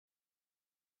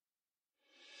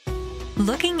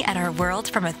Looking at our world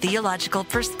from a theological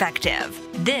perspective.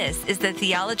 This is the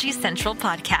Theology Central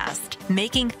Podcast,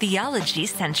 making theology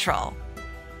central.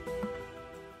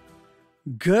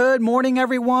 Good morning,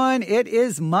 everyone. It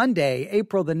is Monday,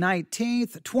 April the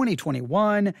 19th,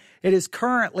 2021. It is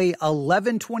currently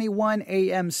 11:21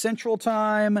 a.m. Central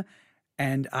Time,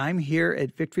 and I'm here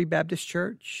at Victory Baptist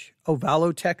Church,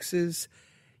 Ovalo, Texas.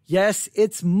 Yes,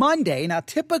 it's Monday. Now,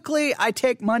 typically, I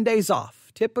take Mondays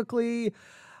off. Typically,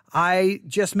 I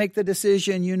just make the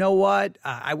decision, you know what,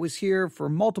 I was here for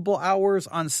multiple hours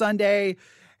on Sunday,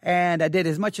 and I did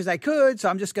as much as I could, so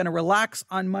I'm just going to relax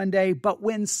on Monday. But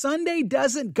when Sunday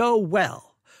doesn't go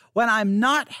well, when I'm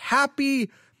not happy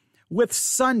with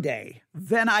Sunday,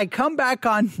 then I come back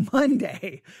on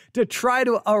Monday to try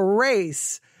to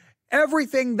erase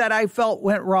everything that I felt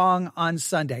went wrong on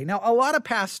Sunday. Now, a lot of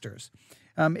pastors,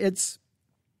 it's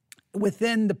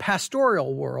within the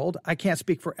pastoral world, I can't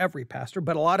speak for every pastor,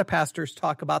 but a lot of pastors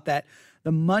talk about that,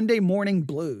 the Monday morning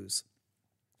blues.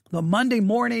 The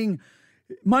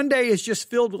Monday is just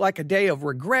filled with like a day of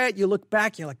regret. You look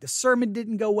back, you're like, the sermon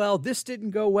didn't go well. This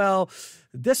didn't go well.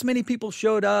 This many people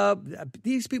showed up.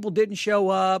 These people didn't show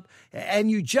up. And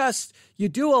you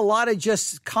do a lot of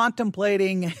just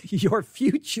contemplating your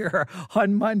future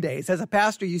on Mondays. As a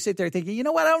pastor, you sit there thinking, you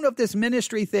know what? I don't know if this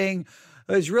ministry thing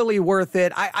is really worth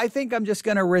it. I think I'm just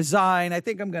going to resign. I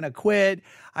think I'm going to quit.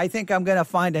 I think I'm going to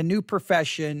find a new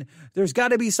profession. There's got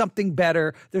to be something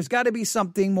better. There's got to be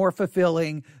something more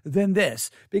fulfilling than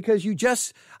this, because you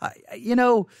just,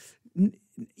 you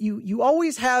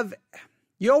always have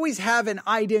an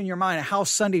idea in your mind of how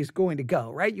Sunday is going to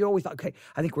go, right? You always thought, okay,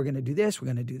 I think we're going to do this. We're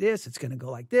going to do this. It's going to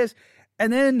go like this.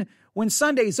 And then when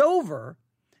Sunday's over,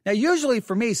 now, usually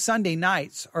for me, Sunday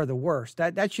nights are the worst.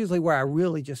 That's usually where I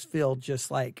really just feel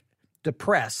just like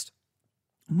depressed.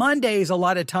 Mondays, a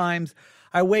lot of times,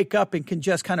 I wake up and can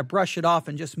just kind of brush it off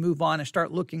and just move on and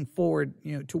start looking forward,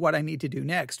 to what I need to do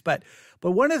next. But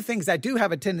one of the things I do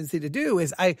have a tendency to do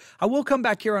is I will come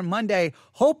back here on Monday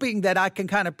hoping that I can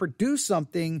kind of produce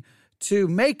something to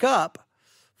make up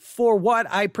for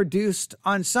what I produced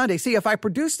on Sunday. See, if I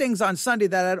produce things on Sunday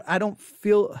that I don't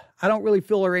really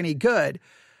feel are any good,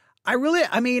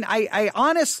 I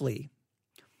honestly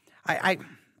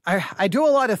do a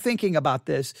lot of thinking about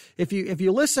this. If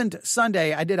you listened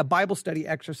Sunday, I did a Bible study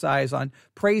exercise on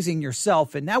praising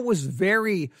yourself, and that was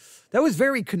very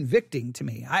convicting to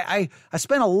me. I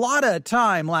spent a lot of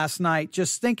time last night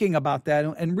just thinking about that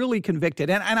and really convicted.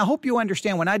 And I hope you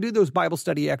understand when I do those Bible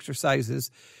study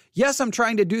exercises, yes, I'm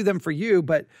trying to do them for you,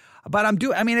 but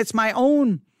it's my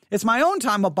own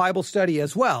time of Bible study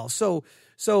as well. So,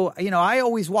 I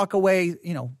always walk away,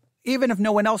 even if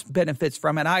no one else benefits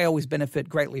from it, I always benefit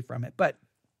greatly from it. But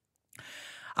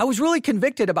I was really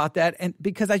convicted about that. And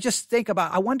because I just think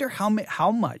about, I wonder how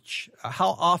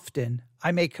often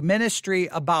I make ministry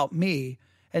about me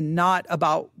and not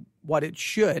about what it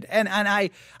should. And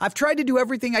I've tried to do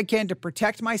everything I can to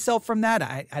protect myself from that.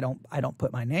 I don't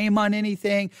put my name on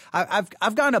anything. I've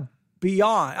gone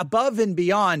above and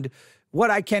beyond what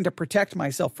I can to protect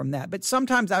myself from that. But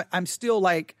sometimes I'm still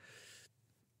like,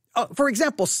 for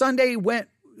example,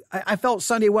 I felt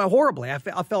Sunday went horribly. I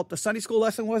felt the Sunday school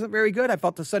lesson wasn't very good. I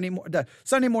felt the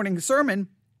Sunday morning sermon,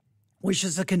 which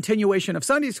is a continuation of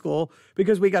Sunday school,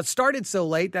 because we got started so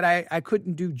late that I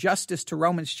couldn't do justice to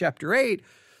Romans chapter 8.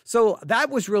 So that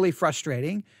was really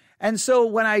frustrating. And so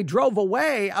when I drove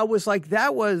away, I was like,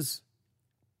 that was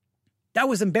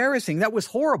embarrassing. That was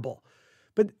horrible.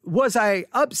 But was I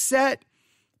upset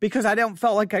because I don't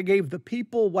felt like I gave the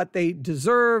people what they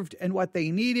deserved and what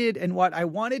they needed and what I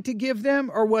wanted to give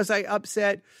them? Or was I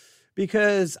upset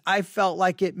because I felt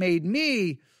like it made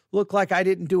me look like I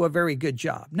didn't do a very good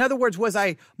job? In other words, was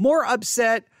I more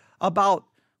upset about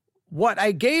what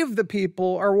I gave the people,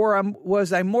 or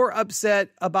was I more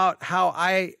upset about how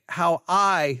I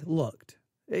looked?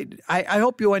 I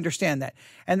hope you understand that.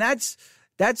 And that's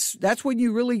when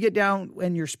you really get down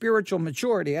in your spiritual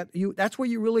maturity.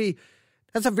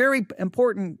 That's a very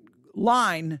important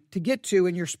line to get to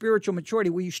in your spiritual maturity,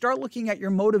 where you start looking at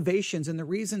your motivations and the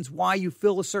reasons why you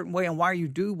feel a certain way and why you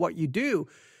do what you do.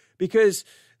 Because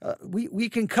we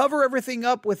can cover everything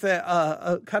up with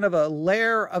a kind of a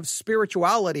layer of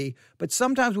spirituality, but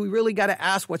sometimes we really got to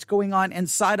ask what's going on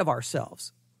inside of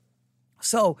ourselves.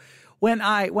 So when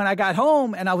I got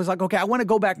home and I was like, okay, I want to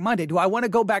go back Monday. Do I want to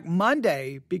go back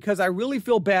Monday because I really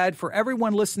feel bad for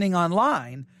everyone listening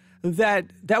online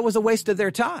that was a waste of their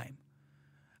time?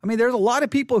 I mean, there's a lot of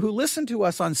people who listen to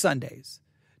us on Sundays.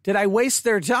 Did I waste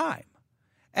their time?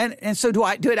 And so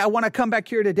did I want to come back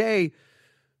here today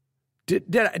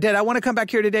Did I want to come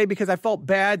back here today because I felt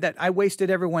bad that I wasted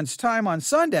everyone's time on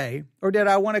Sunday? Or did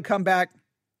I want to come back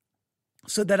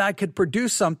so that I could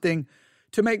produce something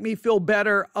to make me feel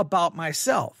better about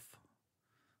myself?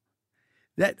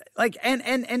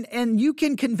 And you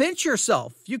can convince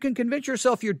yourself. You can convince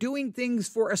yourself you're doing things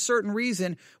for a certain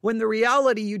reason when the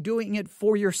reality you're doing it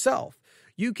for yourself.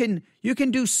 You can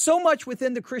do so much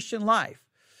within the Christian life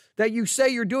that you say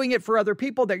you're doing it for other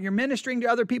people, that you're ministering to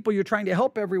other people, you're trying to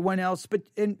help everyone else. But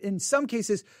in some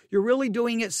cases, you're really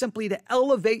doing it simply to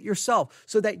elevate yourself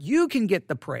so that you can get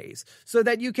the praise, so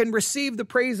that you can receive the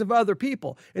praise of other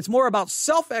people. It's more about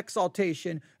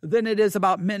self-exaltation than it is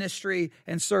about ministry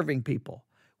and serving people.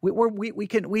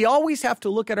 We always have to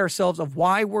look at ourselves of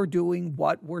why we're doing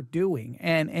what we're doing.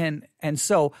 And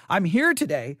so I'm here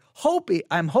today,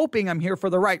 I'm hoping I'm here for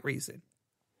the right reason.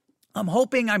 I'm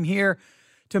hoping I'm here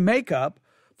to make up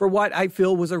for what I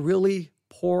feel was a really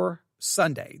poor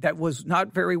Sunday that was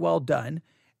not very well done,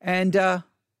 and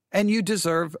you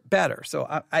deserve better.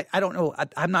 So I don't know.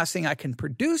 I'm not saying I can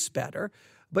produce better,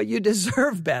 but you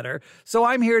deserve better. So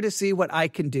I'm here to see what I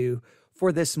can do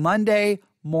for this Monday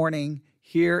morning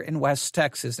here in West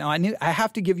Texas. Now I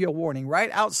have to give you a warning. Right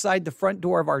outside the front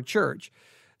door of our church,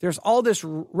 there's all this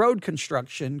road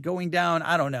construction going down.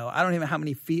 I don't even know how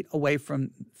many feet away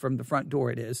from the front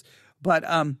door it is. But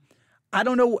I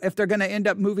don't know if they're going to end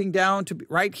up moving down to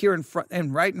right here in front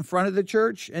and right in front of the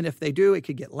church. And if they do, it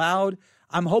could get loud.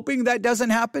 I'm hoping that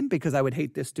doesn't happen because I would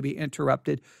hate this to be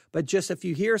interrupted. But just if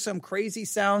you hear some crazy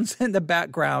sounds in the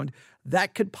background,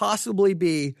 that could possibly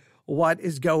be what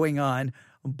is going on.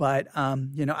 But,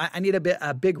 I need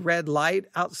a big red light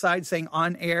outside saying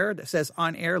on air that says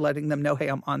on air, letting them know, hey,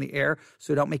 I'm on the air,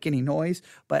 so don't make any noise.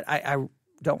 But I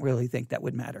don't really think that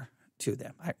would matter to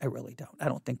them. I really don't. I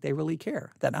don't think they really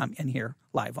care that I'm in here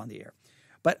live on the air.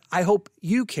 But I hope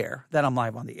you care that I'm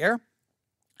live on the air.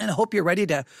 And I hope you're ready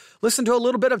to listen to a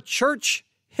little bit of church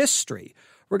history.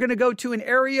 We're going to go to an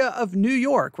area of New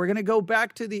York. We're going to go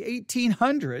back to the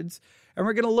 1800s, and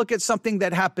we're going to look at something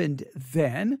that happened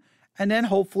then. And then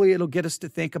hopefully it'll get us to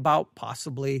think about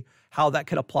possibly how that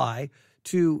could apply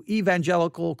to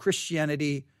evangelical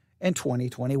Christianity in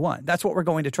 2021. That's what we're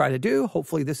going to try to do.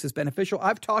 Hopefully this is beneficial.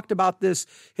 I've talked about this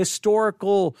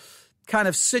historical kind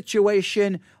of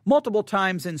situation multiple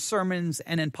times in sermons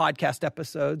and in podcast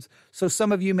episodes. So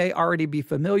some of you may already be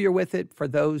familiar with it. For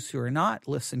those who are not,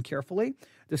 listen carefully.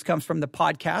 This comes from the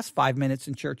podcast, 5 Minutes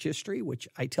in Church History, which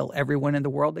I tell everyone in the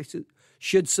world they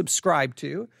should subscribe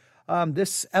to.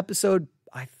 This episode,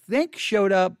 I think,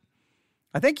 showed up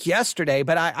yesterday,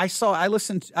 but I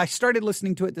started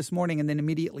listening to it this morning and then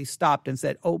immediately stopped and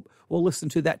said, oh, we'll listen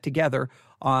to that together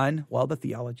on, the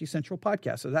Theology Central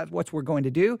podcast. So that's what we're going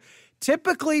to do.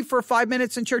 Typically for 5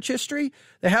 Minutes in Church History,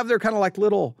 they have their kind of like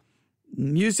little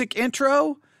music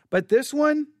intro, but this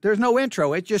one, there's no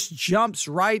intro. It just jumps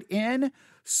right in.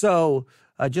 So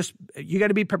you got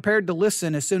to be prepared to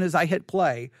listen as soon as I hit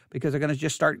play because they're going to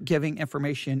just start giving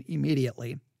information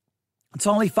immediately. It's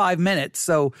only 5 minutes,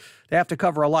 so they have to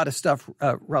cover a lot of stuff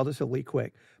relatively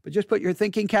quick. But just put your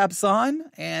thinking caps on,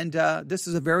 and this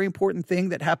is a very important thing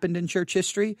that happened in church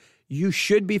history. You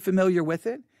should be familiar with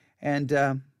it,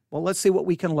 and let's see what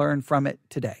we can learn from it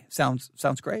today. Sounds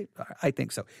great? I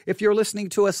think so. If you're listening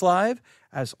to us live,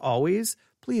 as always,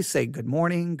 please say good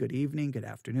morning, good evening, good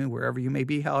afternoon, wherever you may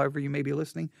be, however you may be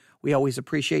listening. We always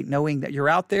appreciate knowing that you're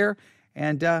out there.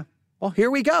 And,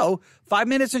 here we go. 5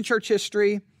 Minutes in Church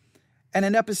History. And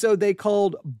an episode they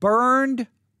called Burned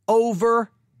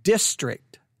Over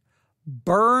District.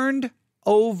 Burned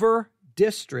Over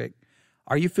District.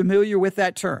 Are you familiar with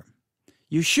that term?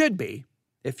 You should be.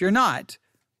 If you're not,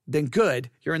 then good,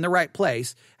 you're in the right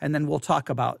place. And then we'll talk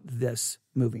about this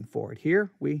moving forward.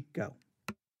 Here we go.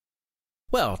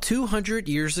 Well, 200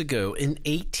 years ago in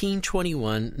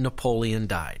 1821, Napoleon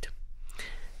died.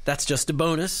 That's just a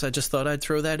bonus. I just thought I'd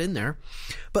throw that in there.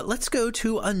 But let's go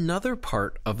to another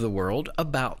part of the world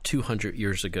about 200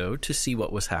 years ago to see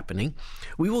what was happening.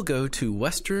 We will go to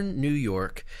Western New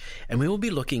York, and we will be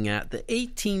looking at the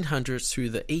 1800s through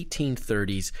the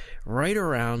 1830s, right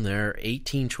around there,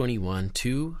 1821,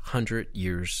 200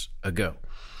 years ago.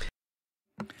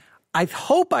 I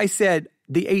hope I said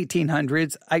the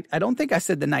 1800s. I don't think I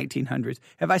said the 1900s.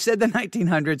 If I said the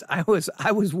 1900s, I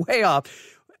was way off.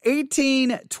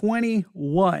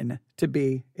 1821 to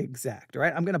be exact. All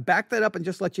right. I'm going to back that up and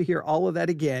just let you hear all of that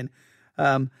again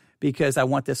because I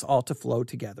want this all to flow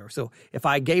together. So if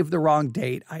I gave the wrong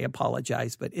date, I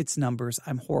apologize, but it's numbers.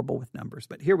 I'm horrible with numbers,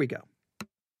 but here we go.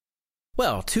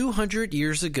 Well, 200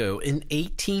 years ago in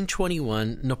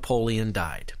 1821, Napoleon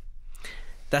died.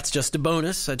 That's just a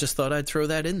bonus. I just thought I'd throw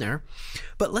that in there.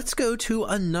 But let's go to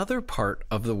another part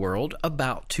of the world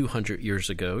about 200 years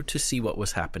ago to see what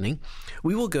was happening.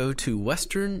 We will go to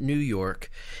Western New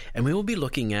York, and we will be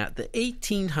looking at the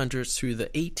 1800s through the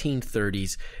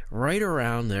 1830s, right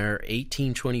around there,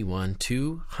 1821,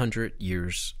 200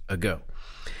 years ago.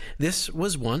 This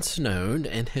was once known,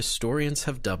 and historians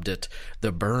have dubbed it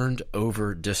the Burned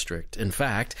Over District. In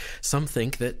fact, some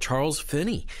think that Charles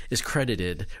Finney is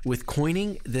credited with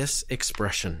coining this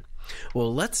expression.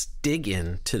 Well, let's dig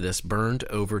into this Burned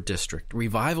Over District.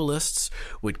 Revivalists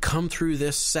would come through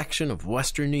this section of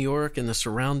Western New York and the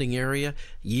surrounding area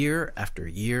year after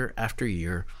year after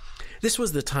year. This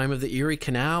was the time of the Erie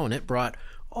Canal, and it brought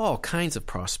all kinds of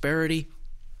prosperity.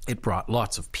 It brought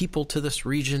lots of people to this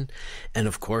region, and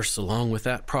of course, along with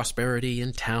that prosperity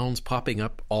and towns popping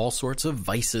up, all sorts of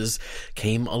vices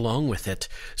came along with it.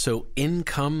 So in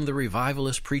come the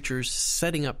revivalist preachers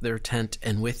setting up their tent,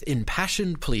 and with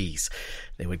impassioned pleas,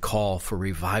 they would call for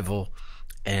revival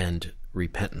and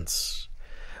repentance.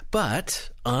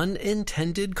 But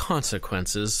unintended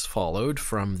consequences followed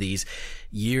from these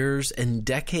years and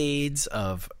decades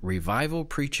of revival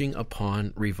preaching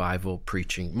upon revival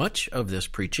preaching. Much of this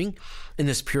preaching in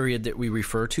this period that we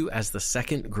refer to as the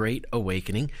Second Great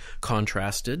Awakening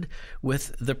contrasted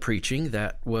with the preaching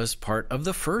that was part of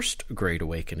the First Great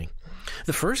Awakening.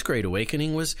 The First Great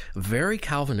Awakening was very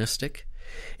Calvinistic.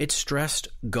 It stressed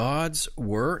God's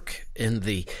work in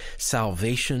the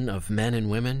salvation of men and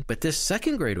women, but this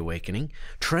Second Great Awakening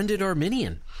trended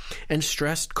Arminian and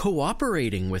stressed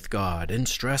cooperating with God and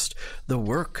stressed the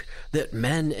work that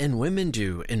men and women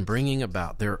do in bringing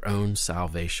about their own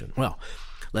salvation. Well,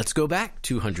 let's go back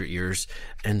 200 years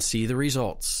and see the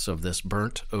results of this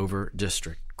burnt over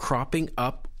district. Cropping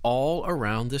up all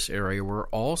around this area were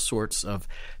all sorts of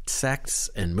sects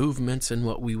and movements and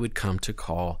what we would come to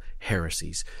call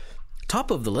heresies. Top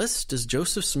of the list is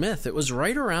Joseph Smith. It was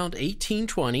right around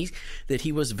 1820 that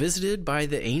he was visited by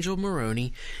the angel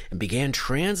Moroni and began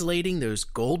translating those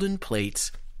golden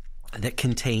plates that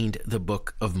contained the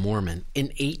Book of Mormon. In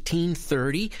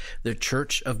 1830, the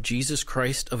Church of Jesus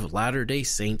Christ of Latter-day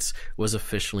Saints was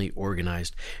officially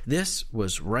organized. This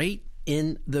was right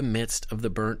in the midst of the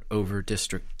burnt over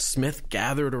district. Smith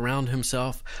gathered around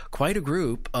himself quite a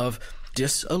group of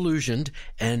disillusioned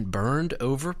and burned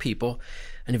over people,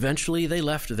 and eventually they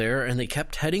left there and they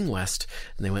kept heading west,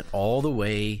 and they went all the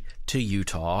way to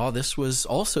Utah. This was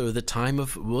also the time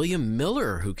of William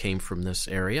Miller, who came from this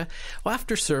area. Well,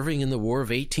 after serving in the War of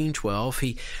 1812,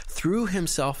 he threw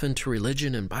himself into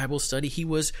religion and Bible study. He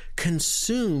was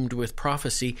consumed with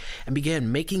prophecy and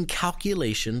began making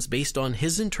calculations based on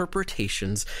his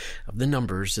interpretations of the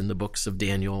numbers in the books of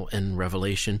Daniel and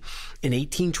Revelation. In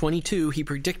 1822, he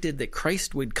predicted that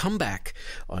Christ would come back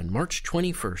on March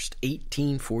 21st,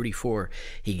 1844.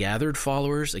 He gathered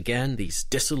followers, again, these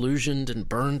disillusioned and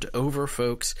burned over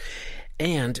folks,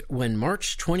 and when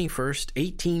March 21st,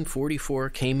 1844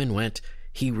 came and went,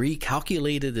 he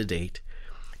recalculated the date,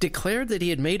 declared that he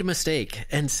had made a mistake,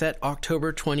 and set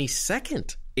October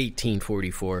 22nd,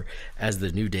 1844 as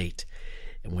the new date.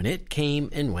 And when it came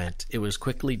and went, it was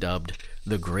quickly dubbed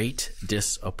the Great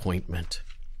Disappointment.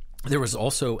 There was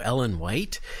also Ellen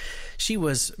White. She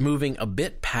was moving a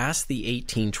bit past the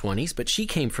 1820s, but she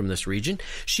came from this region.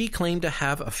 She claimed to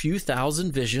have a few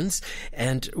thousand visions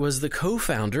and was the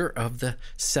co-founder of the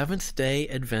Seventh-day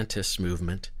Adventist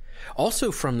movement.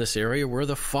 Also from this area were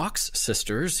the Fox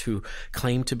sisters, who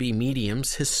claimed to be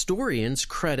mediums. Historians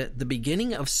credit the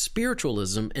beginning of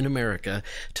spiritualism in America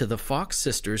to the Fox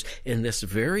sisters in this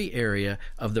very area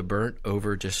of the burnt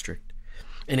over district.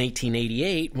 In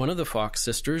 1888, one of the Fox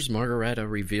sisters, Margaretta,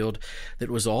 revealed that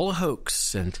it was all a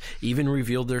hoax and even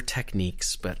revealed their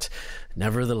techniques, but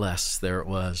nevertheless, there it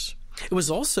was. It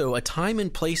was also a time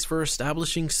and place for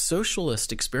establishing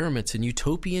socialist experiments in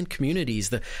utopian communities.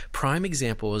 The prime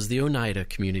example is the Oneida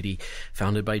community,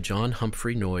 founded by John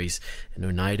Humphrey Noyes in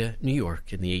Oneida, New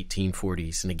York in the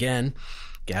 1840s. And again,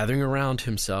 gathering around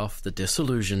himself the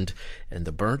disillusioned and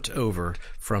the burnt over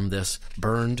from this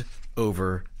burned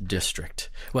over district.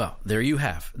 Well, there you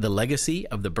have the legacy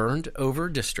of the burned over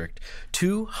district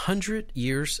 200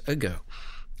 years ago.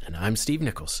 And I'm Steve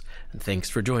Nichols, and thanks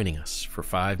for joining us for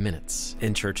 5 minutes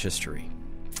in church history.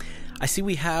 I see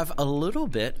we have a little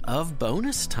bit of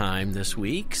bonus time this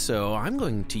week, so I'm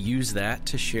going to use that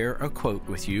to share a quote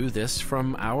with you. This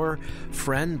from our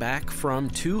friend back from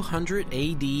 200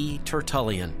 AD,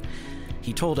 Tertullian.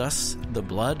 He told us, "The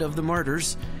blood of the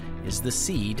martyrs is the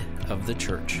seed of the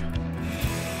church."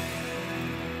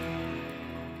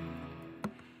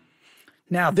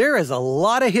 Now, there is a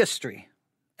lot of history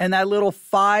and that little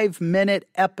 5-minute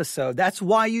episode. That's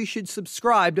why you should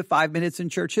subscribe to 5 Minutes in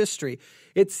Church History.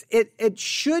 It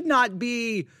should not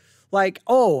be like,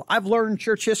 oh, I've learned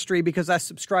church history because I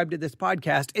subscribed to this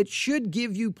podcast. It should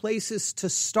give you places to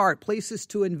start, places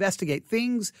to investigate,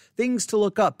 things to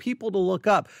look up, people to look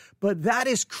up. But that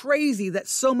is crazy that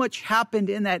so much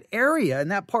happened in that area, in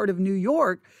that part of New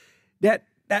York, that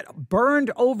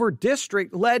burned over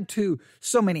district led to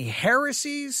so many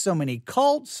heresies, so many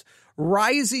cults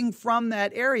rising from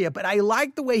that area. But I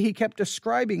like the way he kept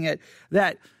describing it,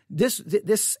 that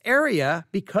this area,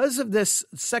 because of this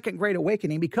Second Great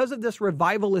Awakening, because of this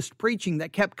revivalist preaching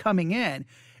that kept coming in,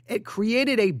 it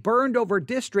created a burned over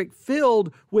district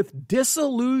filled with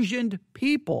disillusioned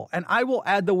people. And I will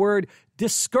add the word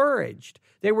discouraged.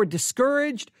 They were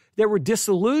discouraged, they were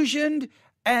disillusioned,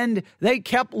 and they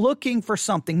kept looking for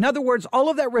something. In other words, all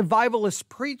of that revivalist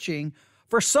preaching,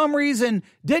 for some reason,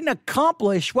 didn't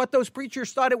accomplish what those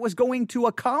preachers thought it was going to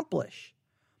accomplish.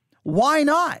 Why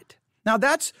not? Now,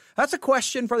 that's a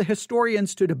question for the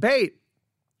historians to debate.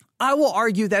 I will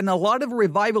argue that in a lot of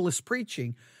revivalist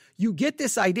preaching, you get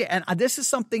this idea, and this is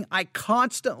something I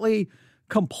constantly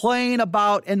complain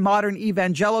about in the modern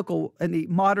evangelical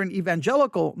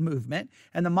movement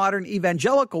and the modern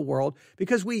evangelical world,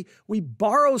 because we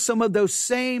borrow some of those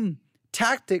same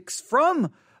tactics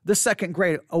from the Second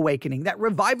Great Awakening, that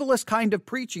revivalist kind of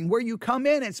preaching where you come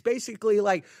in, it's basically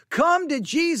like, come to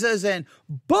Jesus and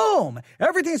boom,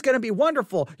 everything's going to be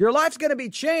wonderful. Your life's going to be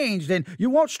changed and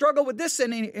you won't struggle with this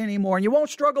anymore. And you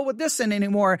won't struggle with this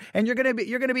anymore. And you're going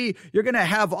to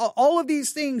have all of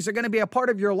these things are going to be a part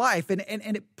of your life. And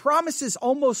it promises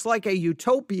almost like a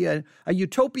utopian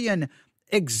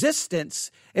existence.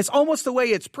 It's almost the way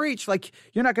it's preached, like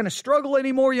you're not going to struggle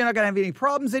anymore, you're not going to have any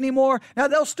problems anymore. Now,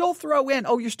 they'll still throw in,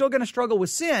 oh, you're still going to struggle with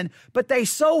sin, but they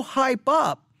so hype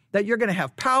up that you're going to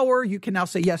have power. You can now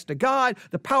say yes to God.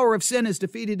 The power of sin is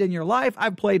defeated in your life.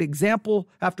 I've played example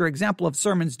after example of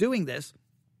sermons doing this.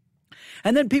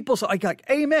 And then people say, like,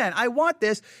 amen, I want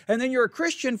this. And then you're a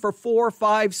Christian for 4,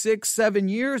 5, 6, 7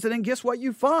 years. And then guess what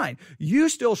you find? You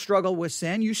still struggle with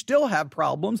sin. You still have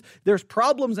problems. There's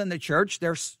problems in the church.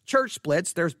 There's church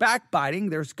splits. There's backbiting.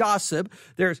 There's gossip.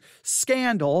 There's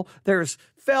scandal. There's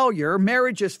failure.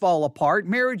 Marriages fall apart.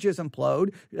 Marriages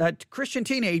implode. Christian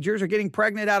teenagers are getting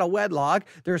pregnant out of wedlock.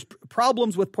 There's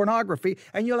problems with pornography.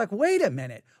 And you're like, wait a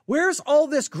minute. Where's all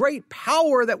this great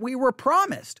power that we were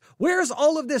promised? Where's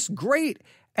all of this great?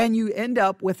 And you end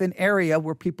up with an area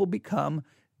where people become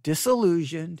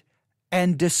disillusioned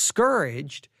and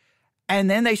discouraged. And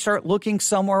then they start looking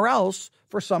somewhere else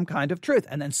for some kind of truth.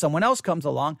 And then someone else comes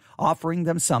along offering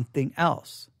them something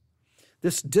else.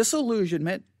 This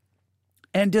disillusionment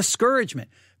and discouragement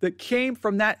that came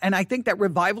from that. And I think that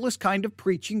revivalist kind of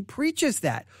preaching preaches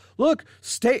that. Look,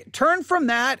 turn from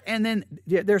that. And then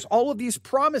there's all of these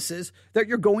promises that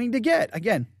you're going to get.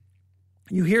 Again,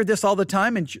 you hear this all the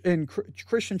time in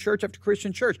Christian church after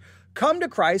Christian church. Come to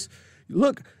Christ.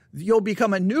 Look, you'll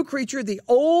become a new creature. The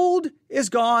old is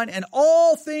gone and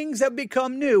all things have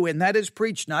become new. And that is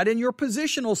preached not in your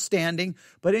positional standing,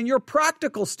 but in your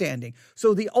practical standing.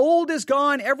 So the old is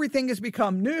gone. Everything has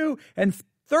become new. And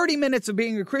 30 minutes of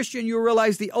being a Christian, you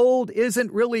realize the old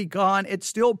isn't really gone. It's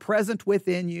still present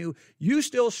within you. You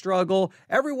still struggle.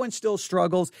 Everyone still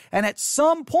struggles. And at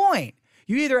some point,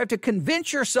 you either have to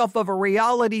convince yourself of a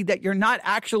reality that you're not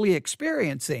actually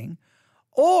experiencing,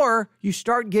 or you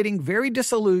start getting very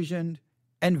disillusioned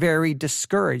and very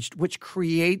discouraged, which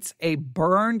creates a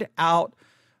burned out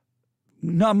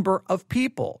number of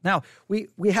people. Now, we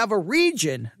have a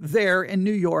region there in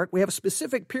New York. We have a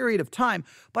specific period of time,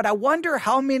 but I wonder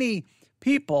how many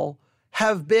people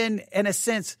have been, in a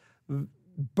sense,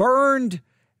 burned.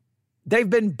 They've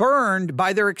been burned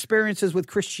by their experiences with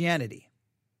Christianity.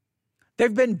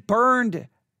 They've been burned.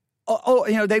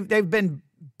 They've been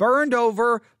burned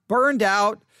over, burned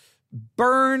out,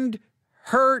 burned,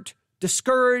 hurt,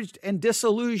 discouraged, and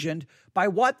disillusioned by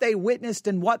what they witnessed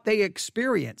and what they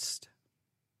experienced.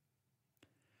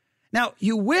 Now,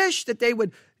 you wish that they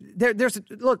would,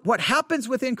 look, what happens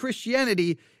within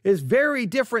Christianity is very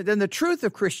different than the truth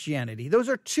of Christianity. Those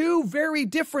are two very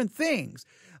different things.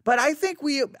 But I think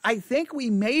we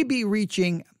may be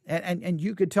reaching, and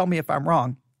you could tell me if I'm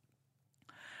wrong.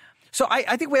 So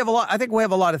I think we have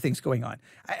a lot of things going on.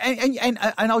 And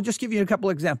I'll just give you a couple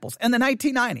examples. In the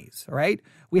 1990s, right,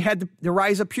 we had the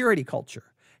rise of purity culture.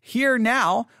 here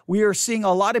now, we are seeing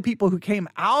a lot of people who came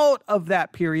out of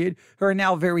that period who are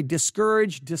now very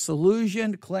discouraged,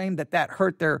 disillusioned, claim that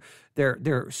hurt their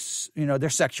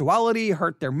sexuality,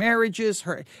 hurt their marriages,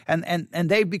 and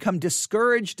they've become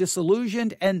discouraged,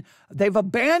 disillusioned, and they've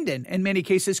abandoned, in many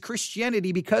cases,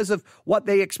 Christianity because of what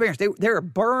they experienced. They were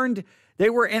burned.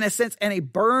 They were, in a sense, in a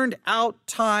burned out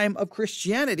time of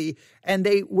Christianity, and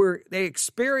they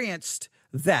experienced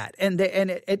that, and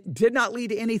it did not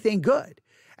lead to anything good.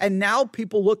 And now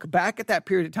people look back at that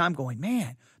period of time going,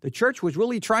 man, the church was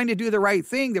really trying to do the right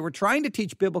thing. They were trying to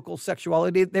teach biblical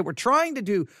sexuality. They were trying to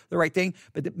do the right thing,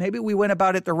 but maybe we went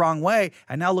about it the wrong way.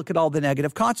 And now look at all the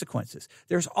negative consequences.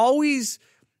 It's always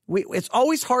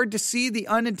hard to see the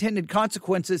unintended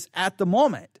consequences at the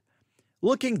moment.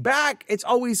 Looking back, it's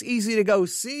always easy to go,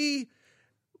 see,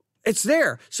 it's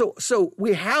there. So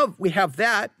we have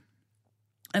that.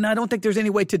 And I don't think there's any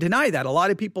way to deny that. A lot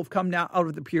of people have come now out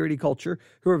of the purity culture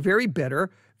who are very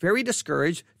bitter, very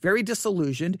discouraged, very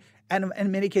disillusioned, and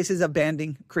in many cases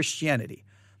abandoning Christianity.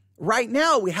 Right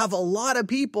now, we have a lot of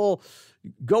people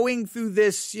going through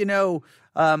this,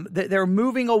 they're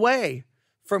moving away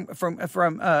from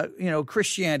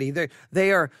Christianity.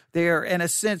 They are in a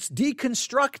sense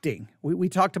deconstructing. We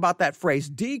talked about that phrase,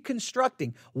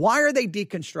 deconstructing. Why are they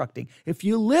deconstructing? If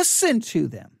you listen to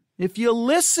them,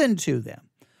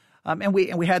 and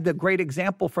we had the great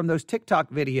example from those TikTok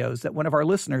videos that one of our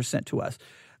listeners sent to us.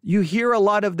 You hear a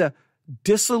lot of the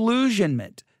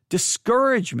disillusionment,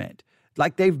 discouragement,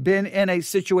 like they've been in a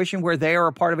situation where they are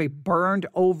a part of a burned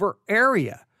over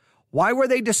area. Why were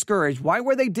they discouraged? Why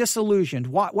were they disillusioned?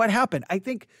 What happened? I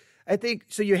think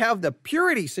so. You have the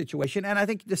purity situation, and I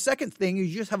think the second thing is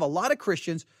you just have a lot of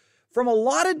Christians from a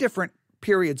lot of different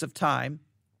periods of time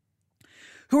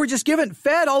who were just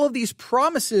fed all of these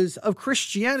promises of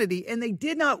Christianity, and they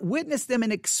did not witness them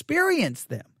and experience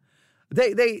them.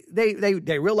 They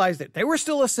realized that they were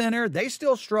still a sinner. They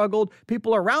still struggled.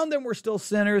 People around them were still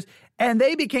sinners, and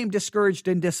they became discouraged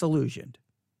and disillusioned.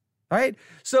 Right?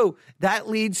 So that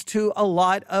leads to a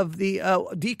lot of the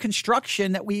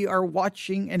deconstruction that we are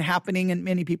watching and happening in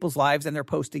many people's lives, and they're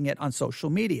posting it on social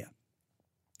media.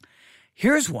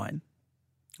 Here's one.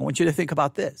 I want you to think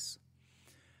about this.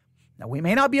 Now, we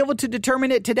may not be able to determine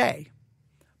it today,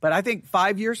 but I think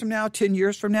 5 years from now, 10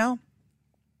 years from now,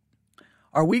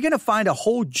 are we going to find a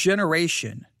whole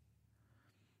generation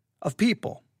of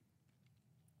people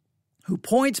who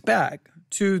points back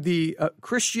to the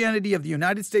Christianity of the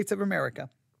United States of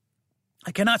America?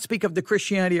 I cannot speak of the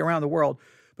Christianity around the world,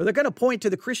 but they're going to point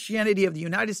to the Christianity of the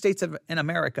United States of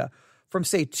America from,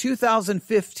 say,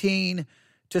 2015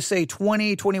 to, say,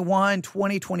 2021,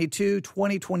 2022,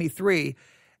 2023.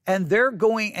 And they're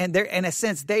in a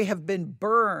sense, they have been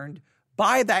burned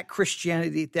by that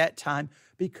Christianity at that time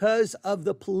because of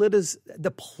the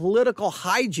political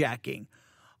hijacking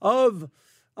of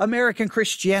American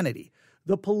Christianity,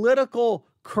 the political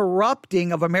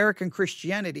corrupting of American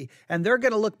Christianity. And they're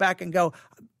going to look back and go,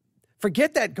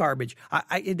 forget that garbage.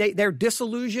 They're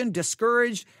disillusioned,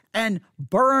 discouraged, and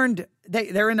burned.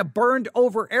 They're in a burned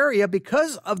over area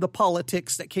because of the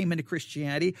politics that came into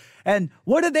Christianity. And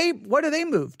what do they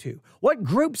move to? What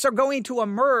groups are going to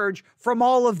emerge from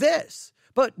all of this?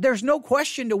 But there's no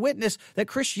question to witness that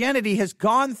Christianity has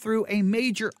gone through a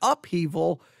major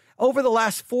upheaval over the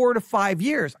last 4 to 5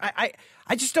 years. I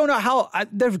just don't know how.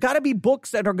 There's got to be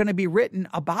books that are going to be written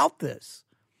about this.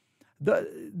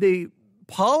 The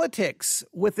politics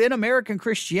within American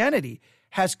Christianity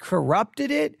has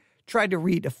corrupted it, tried to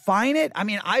redefine it. I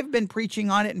mean, I've been preaching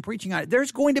on it.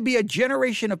 There's going to be a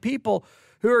generation of people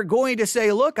who are going to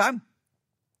say, look,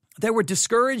 they were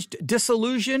discouraged,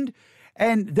 disillusioned,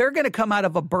 and they're going to come out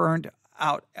of a burned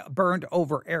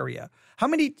over area. How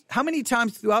many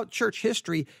times throughout church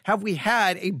history have we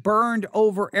had a burned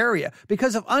over area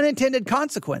because of unintended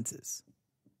consequences?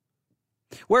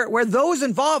 Where those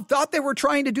involved thought they were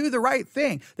trying to do the right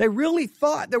thing. They really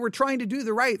thought they were trying to do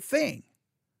the right thing.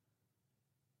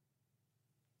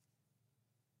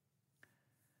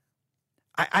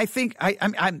 I think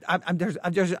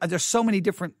there's so many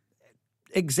different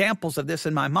examples of this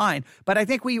in my mind, but I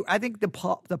think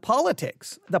the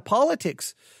politics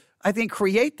I think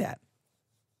create that.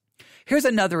 Here's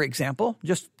another example.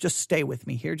 Just stay with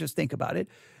me here. Just think about it.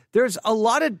 There's a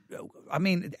lot of,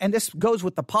 and this goes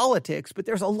with the politics, but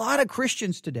there's a lot of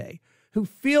Christians today who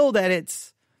feel that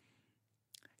it's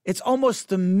almost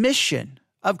the mission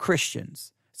of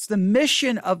Christians. It's the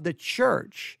mission of the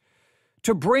church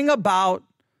to bring about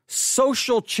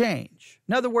social change.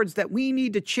 In other words, that we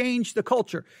need to change the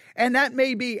culture. And that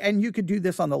may be, and you could do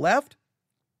this on the left,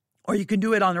 or you can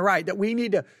do it on the right, that we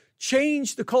need to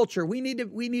change the culture. We need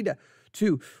to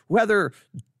whether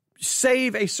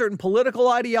save a certain political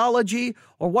ideology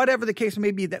or whatever the case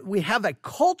may be, that we have a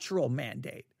cultural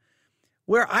mandate.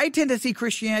 Where I tend to see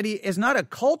Christianity is not a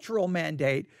cultural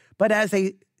mandate, but as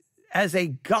a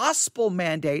gospel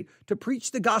mandate to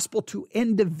preach the gospel to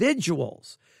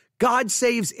individuals. God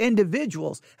saves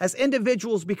individuals. As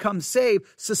individuals become saved,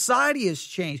 society has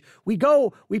changed. We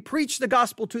preach the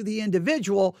gospel to the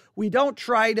individual. We don't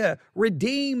try to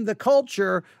redeem the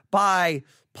culture by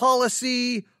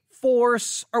policy,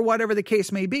 force, or whatever the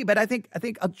case may be. But I think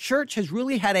a church has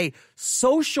really had a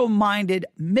social-minded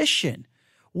mission,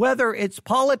 whether it's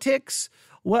politics,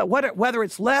 whether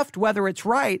it's left, whether it's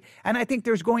right. And I think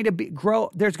there's going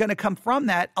to come from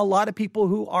that a lot of people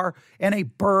who are in a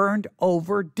burned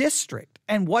over district.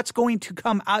 And what's going to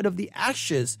come out of the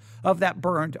ashes of that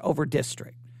burned over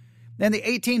district? In the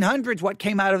 1800s, what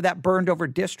came out of that burned over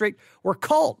district were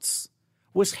cults,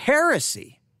 was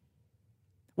heresy.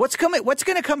 What's going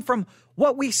to come from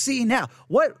what we see now?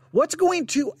 What's going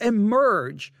to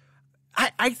emerge?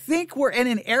 I think we're in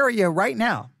an area right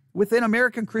now within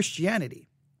American Christianity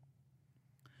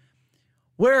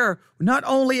where not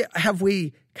only have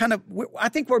we I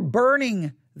think we're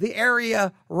burning the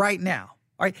area right now.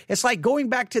 All right, it's like going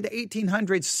back to the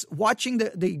 1800s, watching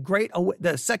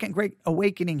the Second Great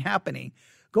Awakening happening,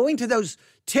 going to those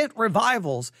tent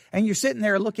revivals, and you're sitting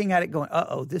there looking at it going,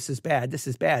 uh-oh, this is bad, this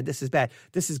is bad, this is bad.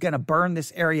 This is going to burn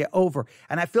this area over.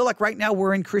 And I feel like right now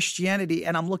we're in Christianity,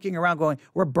 and I'm looking around going,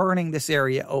 we're burning this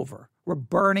area over. We're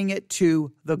burning it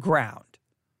to the ground.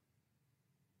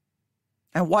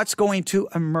 And what's going to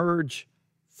emerge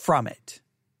from it?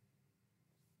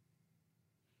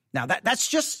 Now, that's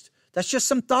just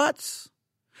some thoughts,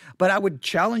 but I would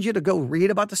challenge you to go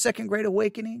read about the Second Great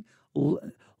Awakening,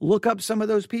 look up some of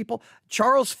those people.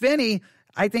 Charles Finney,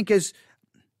 I think, is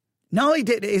not only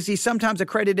is he sometimes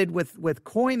accredited with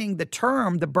coining the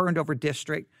term the burned over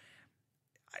district,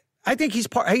 I think he's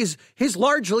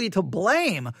largely to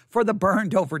blame for the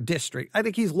burned over district. I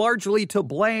think he's largely to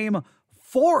blame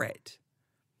for it.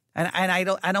 And I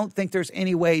don't think there's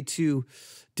any way to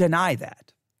deny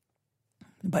that.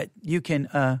 But you can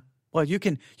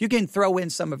throw in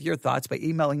some of your thoughts by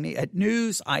emailing me at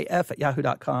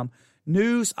newsif@yahoo.com,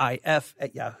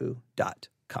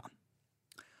 newsif@yahoo.com.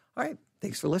 All right.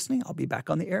 Thanks for listening. I'll be back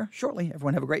on the air shortly.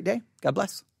 Everyone have a great day. God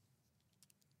bless.